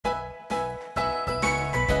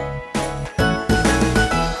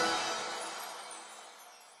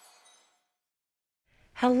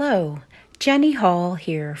Hello, Jenny Hall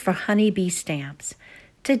here for Honeybee Stamps.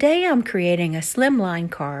 Today I'm creating a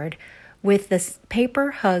Slimline card with the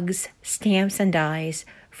Paper Hugs Stamps and Dies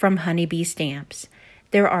from Honeybee Stamps.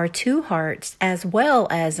 There are 2 hearts as well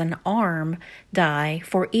as an arm die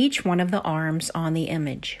for each one of the arms on the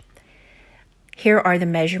image. Here are the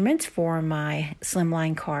measurements for my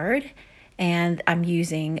Slimline card, and I'm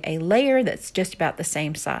using a layer that's just about the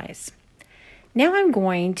same size. Now I'm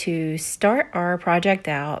going to start our project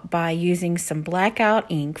out by using some blackout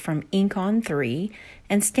ink from Ink on 3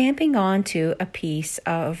 and stamping onto a piece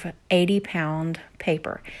of 80-pound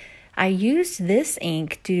paper. I used this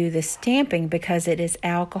ink to do the stamping because it is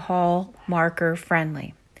alcohol marker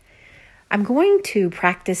friendly. I'm going to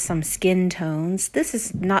practice some skin tones. This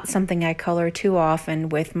is not something I color too often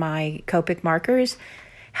with my Copic markers.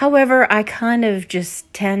 However, I kind of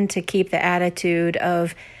just tend to keep the attitude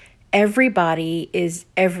of everybody is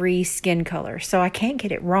every skin color, so I can't get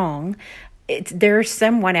it wrong. There's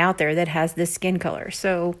someone out there that has this skin color,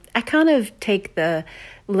 so I kind of take the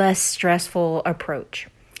less stressful approach.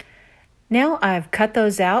 Now I've cut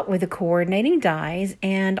those out with the coordinating dies,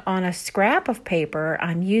 and on a scrap of paper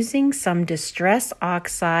I'm using some Distress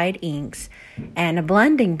Oxide inks and a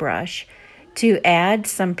blending brush to add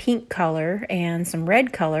some pink color and some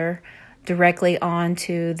red color directly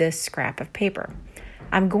onto this scrap of paper.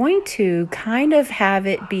 I'm going to kind of have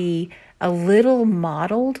it be a little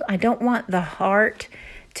mottled. I don't want the heart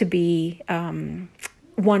to be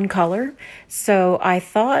one color, so I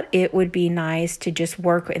thought it would be nice to just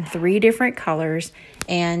work in 3 different colors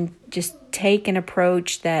and just take an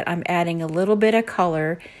approach that I'm adding a little bit of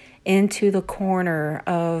color into the corner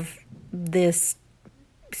of this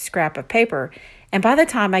scrap of paper. And by the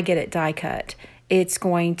time I get it die cut, it's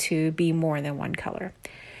going to be more than one color.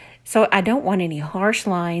 So I don't want any harsh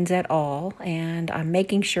lines at all, and I'm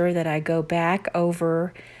making sure that I go back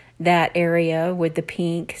over that area with the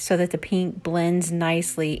pink so that the pink blends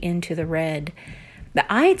nicely into the red. The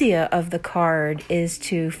idea of the card is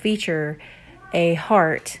to feature a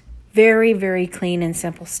heart, very, very clean and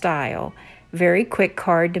simple style, very quick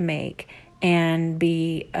card to make, and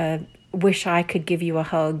be a wish I could give you a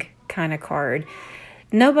hug kind of card.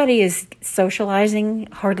 Nobody is socializing,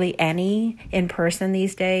 hardly any, in person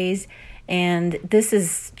these days, and this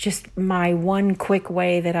is just my one quick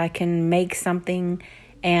way that I can make something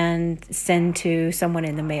and send to someone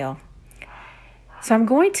in the mail. So I'm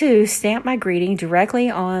going to stamp my greeting directly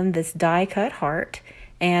on this die-cut heart,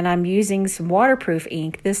 and I'm using some waterproof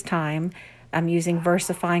ink this time. I'm using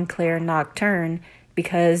VersaFine Clear Nocturne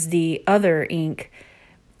because the other ink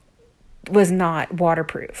was not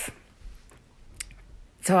waterproof.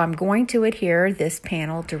 So I'm going to adhere this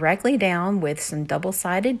panel directly down with some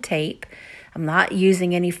double-sided tape. I'm not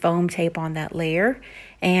using any foam tape on that layer,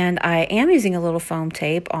 and I am using a little foam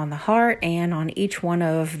tape on the heart and on each one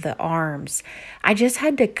of the arms. I just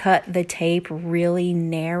had to cut the tape really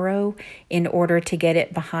narrow in order to get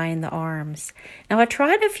it behind the arms. Now I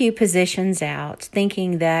tried a few positions out,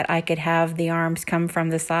 thinking that I could have the arms come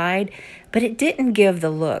from the side, but it didn't give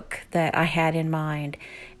the look that I had in mind.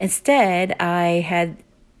 Instead, I had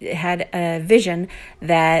a vision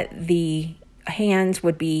that the hands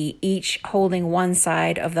would be each holding one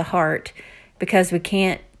side of the heart. Because we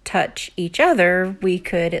can't touch each other, we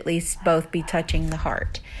could at least both be touching the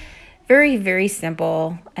heart. Very, very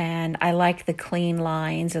simple, and I like the clean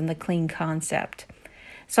lines and the clean concept.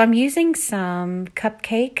 So I'm using some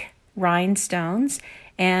cupcake rhinestones,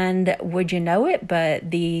 and would you know it, but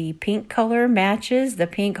the pink color matches the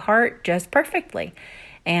pink heart just perfectly.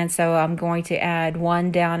 And so I'm going to add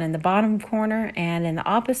one down in the bottom corner, and in the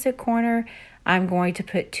opposite corner, I'm going to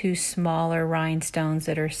put 2 smaller rhinestones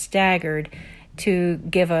that are staggered to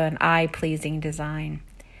give an eye-pleasing design.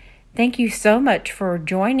 Thank you so much for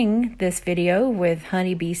joining this video with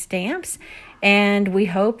Honeybee Stamps, and we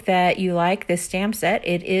hope that you like this stamp set.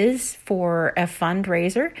 It is for a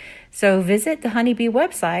fundraiser, so visit the Honeybee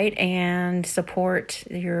website and support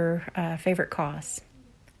your favorite cause.